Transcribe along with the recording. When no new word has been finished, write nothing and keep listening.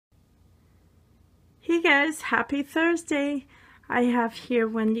Hey guys, happy Thursday. I have here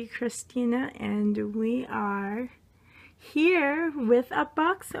Wendy, Christina, and we are here with a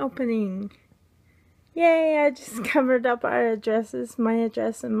box opening. Yay, I just covered up our addresses, my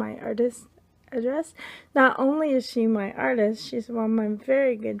address and my artist address. Not only is she my artist, she's one of my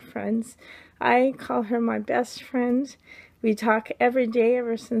very good friends. I call her my best friend. We talk every day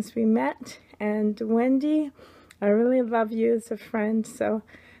ever since we met. And Wendy, I really love you as a friend. So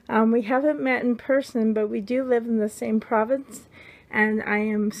we haven't met in person, but we do live in the same province. And I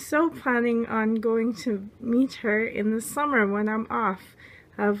am so planning on going to meet her in the summer when I'm off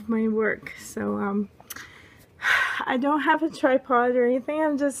of my work. So I don't have a tripod or anything.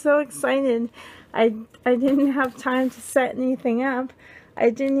 I'm just so excited. I didn't have time to set anything up. I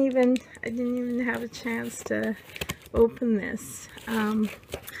didn't even have a chance to open this.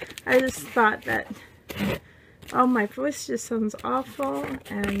 I just thought that, oh, my voice just sounds awful,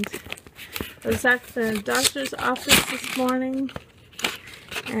 and I was at the doctor's office this morning,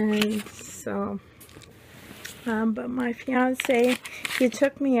 and so but my fiance, he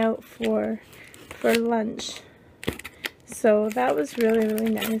took me out for lunch. So that was really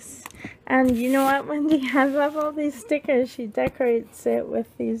nice. And you know what, Wendy? I love all these stickers. She decorates it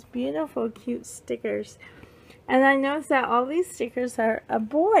with these beautiful, cute stickers. And I noticed that all these stickers are a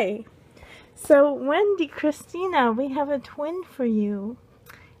boy. So Wendy, Christina, we have a twin for you.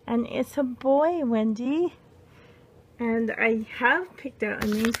 And it's a boy, Wendy. And I have picked out a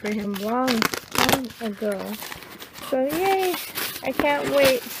name for him long time ago. So yay! I can't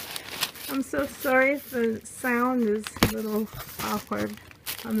wait. I'm so sorry if the sound is a little awkward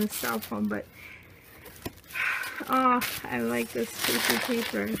on the cell phone, but oh, I like this piece of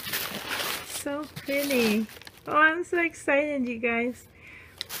paper. So pretty. Oh, I'm so excited, you guys.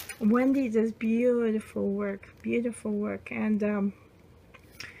 Wendy does beautiful work, and yeah,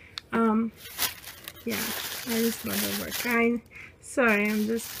 I just love her work. Sorry, I'm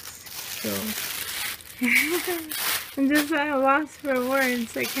just so I'm just at a loss for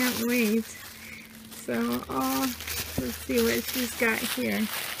words. I can't wait. So, oh, let's see what she's got here.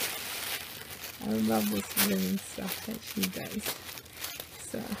 I love this ribbon stuff that she does.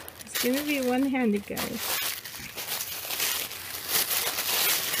 So, it's going to be one-handed, guys.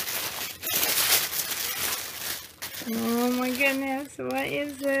 Oh my goodness, what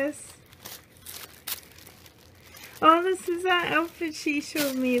is this? Oh, this is that outfit she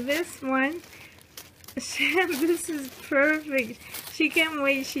showed me. This one. This is perfect. She can't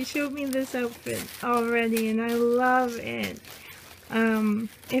wait. She showed me this outfit already, and I love it.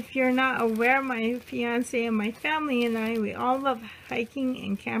 If you're not aware, my fiance and my family and I, we all love hiking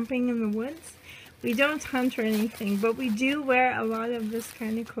and camping in the woods. We don't hunt or anything, but we do wear a lot of this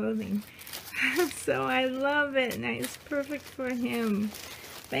kind of clothing. So I love it, and it's perfect for him.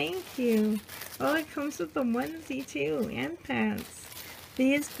 Thank you. Oh, it comes with a onesie too, and pants.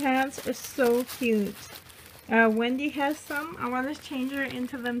 These pants are so cute. Wendy has some. I want to change her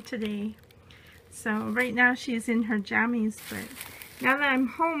into them today. So right now she's in her jammies, but now that I'm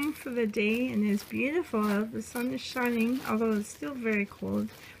home for the day and it's beautiful out, the sun is shining, although it's still very cold.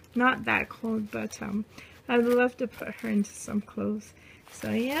 Not that cold, but I'd love to put her into some clothes. So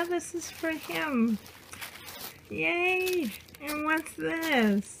yeah, this is for him. Yay! And what's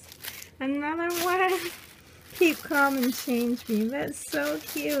this? Another one? Keep calm and change me. That's so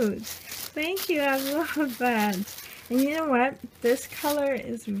cute. Thank you. I love that. And you know what? This color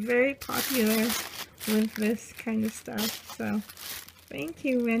is very popular with this kind of stuff. So thank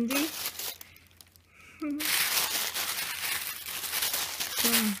you, Wendy.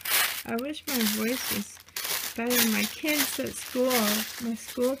 Oh, I wish my voice was better. My kids at school, my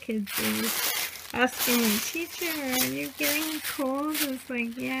school kids, they were asking me, "Teacher, are you getting cold?" I was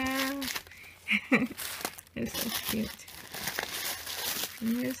like, yeah. It's so cute.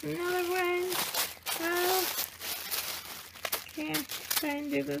 And there's another one. Oh, can't try and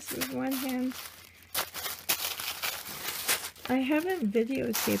do this with one hand. I haven't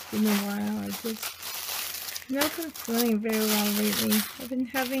videotaped in a while. I've not been feeling very well lately. I've been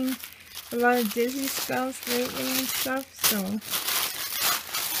having a lot of dizzy spells lately and stuff, so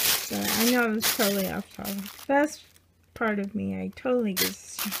I know I was totally off topic. That's part of me. I totally get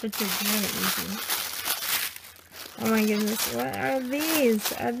distracted very easily. Oh my goodness, what are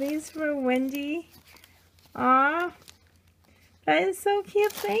these? Are these for Wendy? Aw, that is so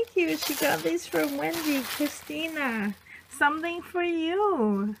cute. Thank you. She got these for Wendy. Christina, something for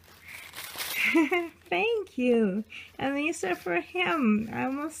you. Thank you. And these are for him. I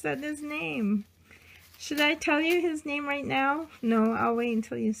almost said his name. Should I tell you his name right now? No, I'll wait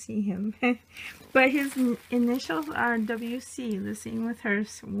until you see him. But his initials are WC, the same with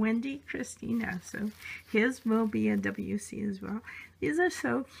hers, Wendy Christina. So his will be a WC as well. These are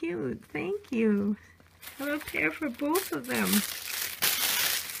so cute. Thank you. I have a pair for both of them.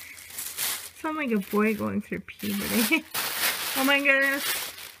 Sound like a boy going through puberty. Oh my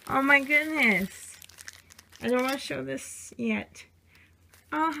goodness. Oh my goodness. I don't want to show this yet.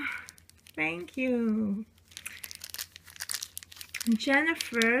 Oh, thank you.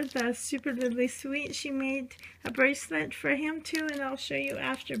 Jennifer, the Super Lily Sweet, she made a bracelet for him too, and I'll show you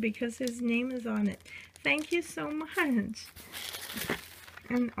after because his name is on it. Thank you so much.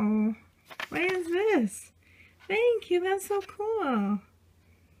 And oh, what is this? Thank you, that's so cool.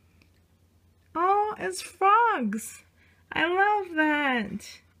 Oh, it's frogs. I love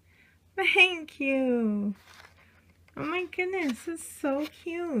that. Thank you. Oh my goodness, it's so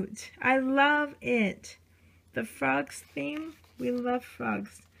cute. I love it. The frogs theme, we love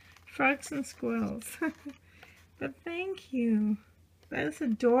frogs. Frogs and squirrels. But thank you. That is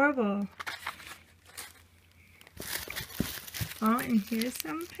adorable. Oh, and here's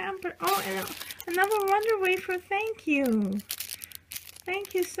some pamper. Oh, and another Wonder Wafer. Thank you.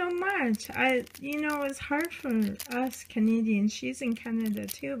 Thank you so much. You know, it's hard for us Canadians. She's in Canada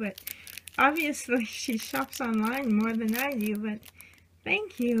too, but obviously she shops online more than I do. But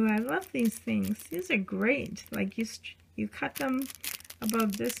thank you. I love these things. These are great. Like you cut them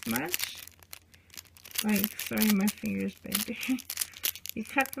about this much. Like, sorry, my finger's big. You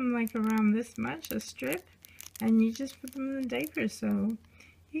cut them like around this much, a strip, and you just put them in the diaper. So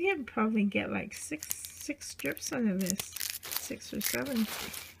you can probably get like six strips out of this. 6 or 7.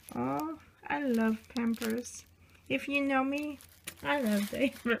 Oh, I love Pampers. If you know me, I love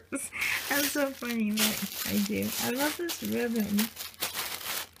diapers. That's so funny, but I do. I love this ribbon.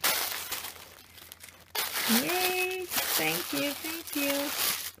 Yay! Thank you, thank you.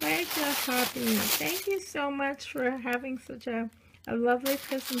 Glad you're happy. Thank you so much for having such a lovely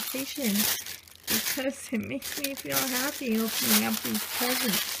presentation, because it makes me feel happy opening up these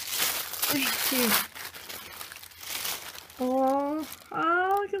presents. Thank you. Oh,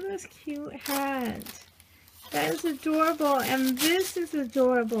 look at this cute hat. That is adorable, and this is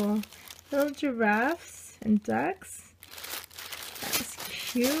adorable. Little giraffes and ducks. That's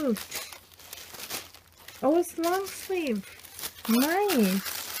cute. Oh, it's long sleeve.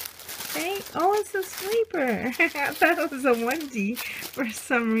 Nice. Hey, oh, it's a sleeper. I thought it was a onesie for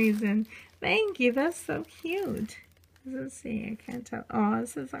some reason. Thank you, that's so cute. What does it say? I can't tell. Oh, it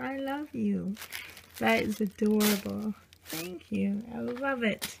says, I love you. That is adorable. Thank you. I love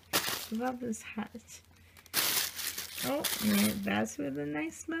it. I love this hat. Oh, that's where the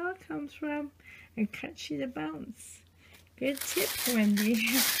nice smell comes from. A cut sheet to bounce. Good tip, Wendy.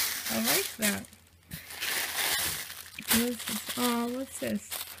 I like that. Oh, what's this?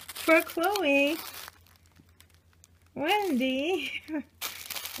 For Chloe. Wendy.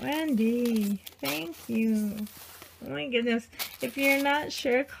 Wendy. Thank you. Oh my goodness. If you're not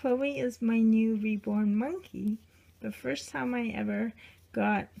sure, Chloe is my new Reborn monkey. The first time I ever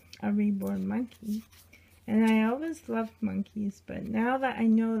got a Reborn monkey. And I always loved monkeys, but now that I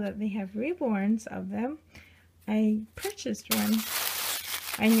know that they have reborns of them, I purchased one.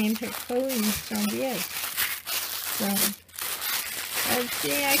 I named her Chloe Strombier. So, let's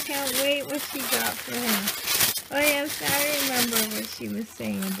see, I can't wait what she got for her. Oh yes, I remember what she was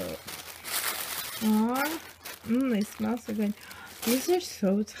saying about. Aw, they smell so good. These are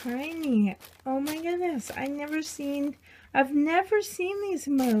so tiny. Oh my goodness, I've never seen these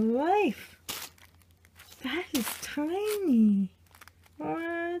in my life. That is tiny.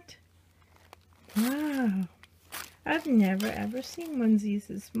 What? Wow. I've never ever seen onesies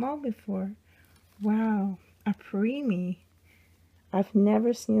this small before. Wow. A preemie. I've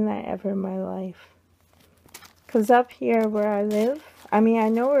never seen that ever in my life. Because up here where I live, I mean, I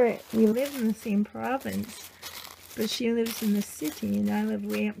know we live in the same province, but she lives in the city and I live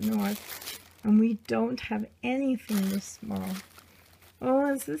way up north, and we don't have anything this small.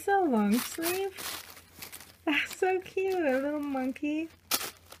 Oh, is this a long sleeve? That's so cute, a little monkey.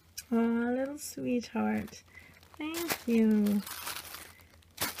 Oh, a little sweetheart. Thank you.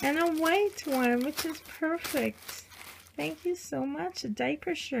 And a white one, which is perfect. Thank you so much. A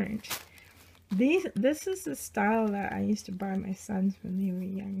diaper shirt. This is the style that I used to buy my sons when they were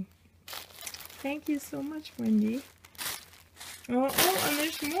young. Thank you so much, Wendy. Oh, and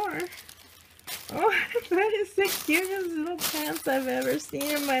there's more. Oh, that is the cutest little pants I've ever seen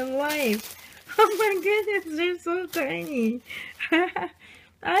in my life. Oh my goodness, they're so tiny.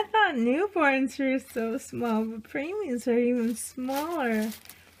 I thought newborns were so small, but preemies are even smaller.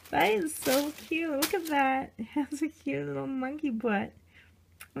 That is so cute. Look at that. It has a cute little monkey butt.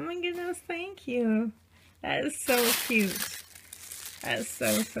 Oh my goodness, thank you. That is so cute. That is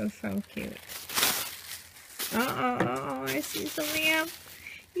so cute. Uh-oh, I see something else.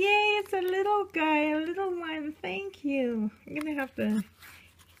 Yay, it's a little guy, a little one. Thank you. I'm gonna have to...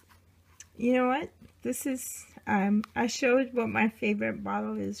 You know what? This is... I showed what my favorite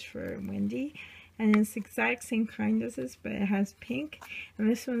bottle is for Wendy. And it's the exact same kind as this, but it has pink. And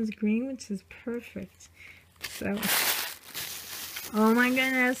this one's green, which is perfect. So, oh my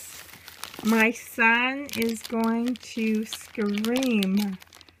goodness. My son is going to scream.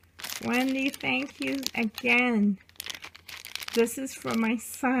 Wendy, thank you again. This is for my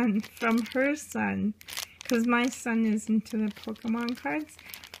son, from her son. Because my son is into the Pokemon cards.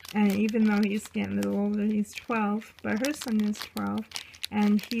 And even though he's getting a little older, he's 12. But her son is 12.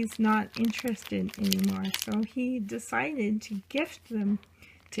 And he's not interested anymore. So he decided to gift them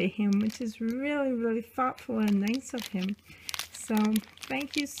to him, which is really, really thoughtful and nice of him. So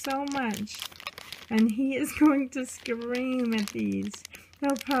thank you so much. And he is going to scream at these.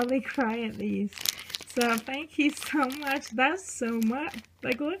 He'll probably cry at these. So thank you so much. That's so much.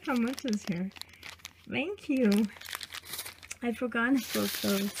 Like, look how much is here. Thank you. I forgot about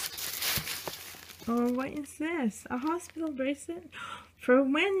those. Oh, what is this? A hospital bracelet? For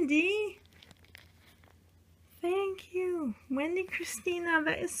Wendy. Thank you. Wendy Christina,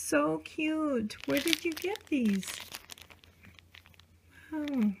 that is so cute. Where did you get these?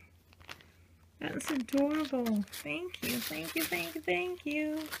 Wow. That's adorable. Thank you, thank you, thank you, thank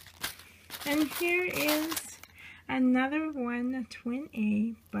you. And here is another one, a twin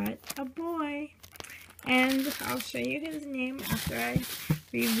A, but a boy. And I'll show you his name after I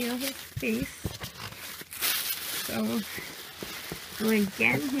reveal his face. So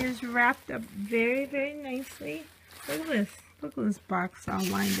again, he's wrapped up very, very nicely. Look at this. Look at this box all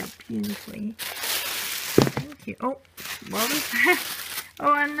lined up beautifully. Thank you. Oh, what was that?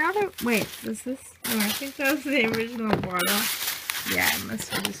 Oh, another. Wait, is this? Oh, I think that was the original bottle. Yeah, it must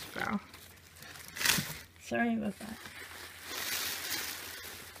have just fell. Sorry about that.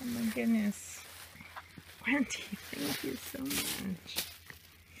 Oh my goodness. Wendy, thank you so much.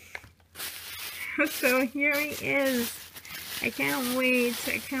 So here he is. I can't wait.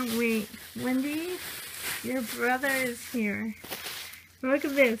 I can't wait. Wendy, your brother is here. Look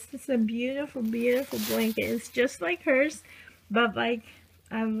at this. It's a beautiful, beautiful blanket. It's just like hers, but like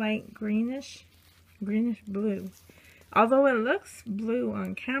a light greenish blue. Although it looks blue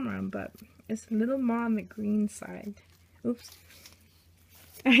on camera, but it's a little more on the green side. Oops.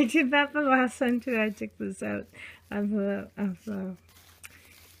 I did that the last time too. I took this out of the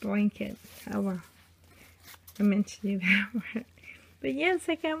blanket. Oh well. I meant to do that. But yes,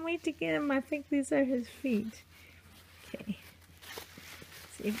 I can't wait to get him. I think these are his feet. Okay.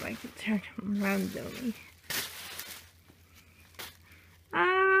 See if I can turn him around, Billy.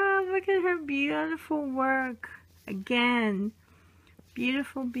 Ah, look at her beautiful work. Again.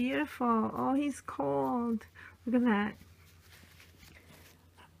 Beautiful, beautiful. Oh, he's cold. Look at that.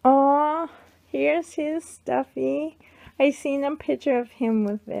 Oh, here's his stuffy. I seen a picture of him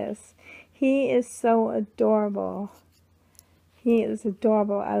with this. He is so adorable. He is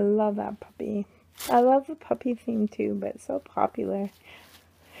adorable. I love that puppy. I love the puppy theme too, but it's so popular.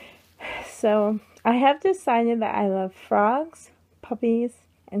 So, I have decided that I love frogs, puppies,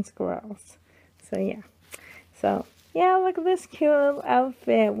 and squirrels. So, yeah. So, yeah, look at this cute little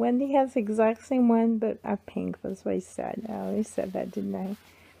outfit. Wendy has the exact same one, but a pink. That's what I said. I always said that, didn't I?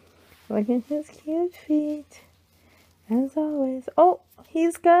 Look at his cute feet. As always. Oh,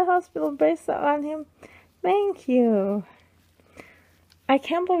 he's got a hospital bracelet on him. Thank you. I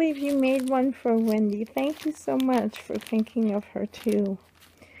can't believe you made one for Wendy. Thank you so much for thinking of her too.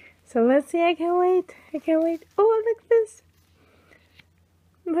 So let's see. I can't wait. I can't wait. Oh, look at this.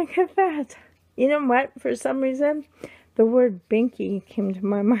 Look at that. You know what? For some reason, the word binky came to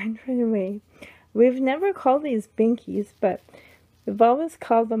my mind right away. We've never called these binkies, but we've always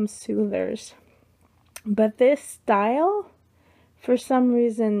called them soothers. But this style, for some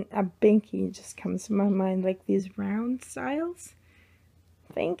reason, a binky just comes to my mind, like these round styles.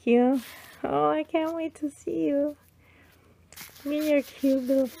 Thank you. Oh, I can't wait to see you. Look at your cute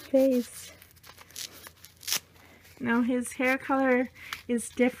little face. Now, his hair color is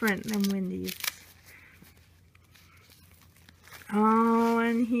different than Wendy's. Oh,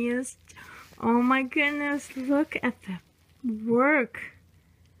 and he is... Oh my goodness, look at the work.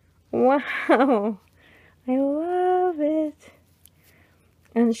 Wow. I love it.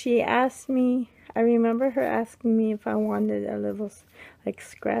 And she asked me, I remember her asking me if I wanted a little like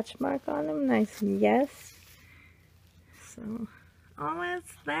scratch mark on him, and I said yes. So, Oh,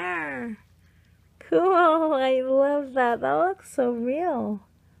 it's there. Cool. I love that. That looks so real.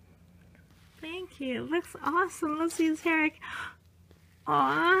 Thank you. It looks awesome. Let's see his hair.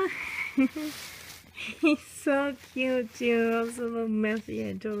 Aw. He's so cute too. I was a little messy,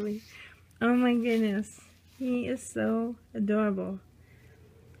 I totally. Oh my goodness. He is so adorable.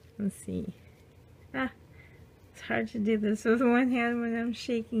 Let's see. It's hard to do this with one hand when I'm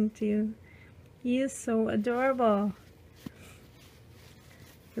shaking too. He is so adorable.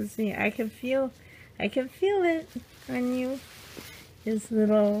 Let's see, I can feel it on you. His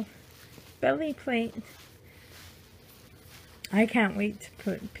little belly plate. I can't wait to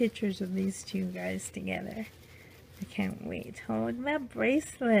put pictures of these two guys together. I can't wait. Oh, look at that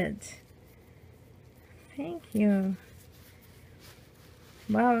bracelet. Thank you.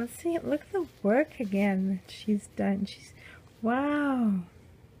 Wow, let's see. Look at the work again that she's done. Wow.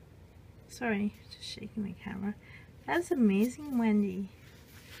 Sorry, just shaking the camera. That's amazing, Wendy.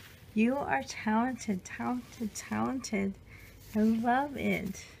 You are talented, talented, talented. I love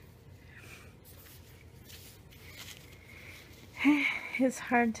it. It's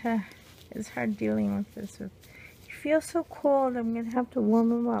hard dealing with this. You feel so cold. I'm gonna have to warm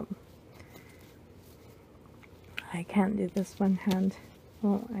them up. I can't do this one hand.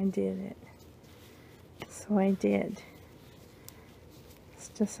 Oh, I did it. So I did. It's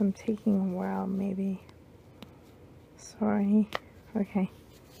just I'm taking a while, maybe. Sorry. Okay.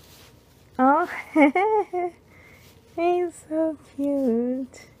 Oh, he's so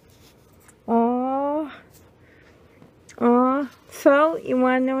cute. Oh. Oh, so you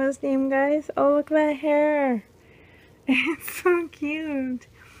want to know his name, guys? Oh, look at that hair. It's so cute.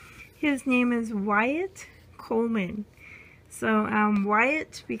 His name is Wyatt Coleman. So,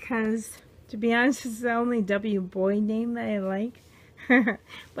 Wyatt, because, to be honest, it's the only W boy name that I like. But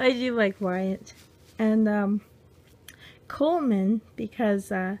I do like Wyatt. And, Coleman,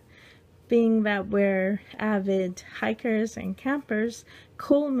 because, being that we're avid hikers and campers,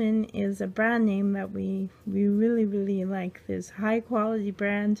 Coleman is a brand name that we really, really like. This high quality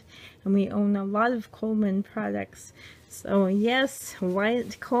brand, and we own a lot of Coleman products. So yes,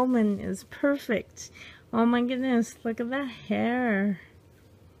 Wyatt Coleman is perfect. Oh my goodness, look at that hair.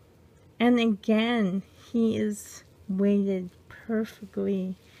 And again, he is weighted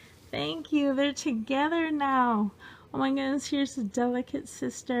perfectly. Thank you, they're together now. Oh my goodness, here's the delicate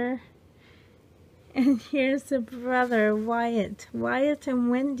sister. And here's the brother, Wyatt. Wyatt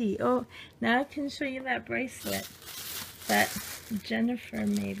and Wendy. Oh, now I can show you that bracelet that Jennifer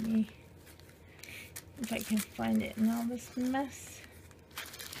made me. If I can find it in all this mess.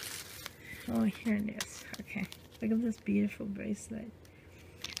 Oh, here it is. Okay, look at this beautiful bracelet.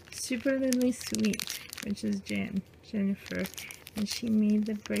 Super Lily Sweet, which is Jennifer. And she made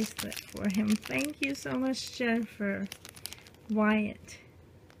the bracelet for him. Thank you so much, Jennifer. Wyatt.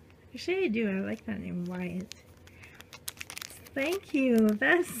 Actually, I do. I like that name, Wyatt. Thank you.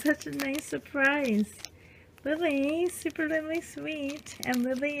 That's such a nice surprise. Lily, Super Lily Sweet. And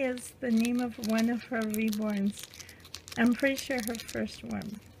Lily is the name of one of her reborns. I'm pretty sure her first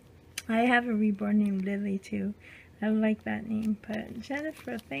one. I have a reborn named Lily, too. I like that name. But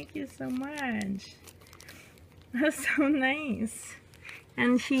Jennifer, thank you so much. That's so nice.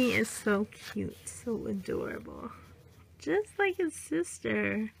 And he is so cute. So adorable. Just like his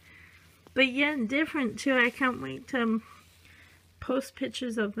sister. But yet different too. I can't wait to post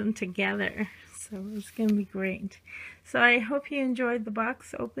pictures of them together. So it's going to be great. So I hope you enjoyed the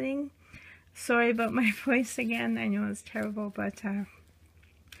box opening. Sorry about my voice again. I know it's terrible, but I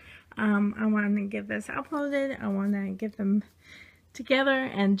want to get this uploaded. I want to get them together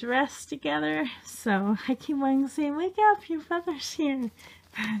and dressed together. So I keep wanting to say, wake up, your brother's here.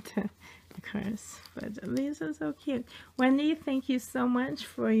 But, of course, but these are so cute. Wendy, thank you so much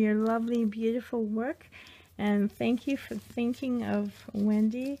for your lovely, beautiful work. And thank you for thinking of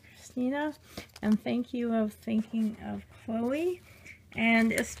Wendy, Christina. And thank you of thinking of Chloe.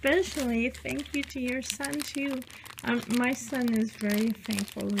 And especially thank you to your son, too. My son is very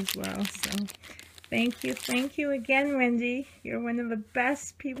thankful as well. So thank you. Thank you again, Wendy. You're one of the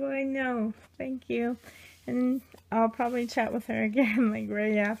best people I know. Thank you. And I'll probably chat with her again, like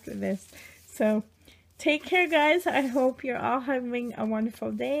right after this. So take care, guys. I hope you're all having a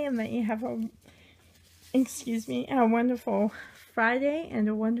wonderful day and that you have a wonderful Friday and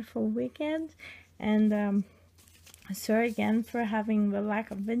a wonderful weekend. And sorry again for having the lack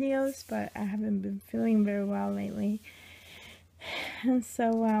of videos, but I haven't been feeling very well lately. And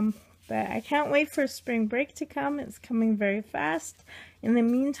so, but I can't wait for spring break to come. It's coming very fast. In the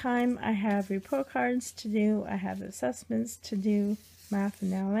meantime, I have report cards to do. I have assessments to do, math in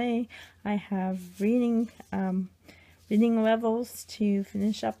LA. I have reading reading levels to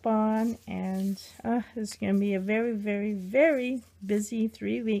finish up on, and it's going to be a very, very, very busy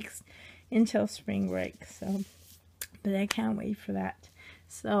 3 weeks until spring break. So, but I can't wait for that.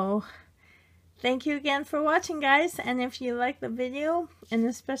 So, thank you again for watching, guys, and if you like the video, and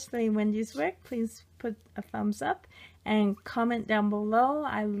especially Wendy's work, please put a thumbs up and comment down below.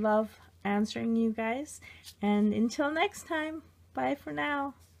 I love answering you guys, and until next time, bye for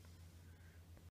now.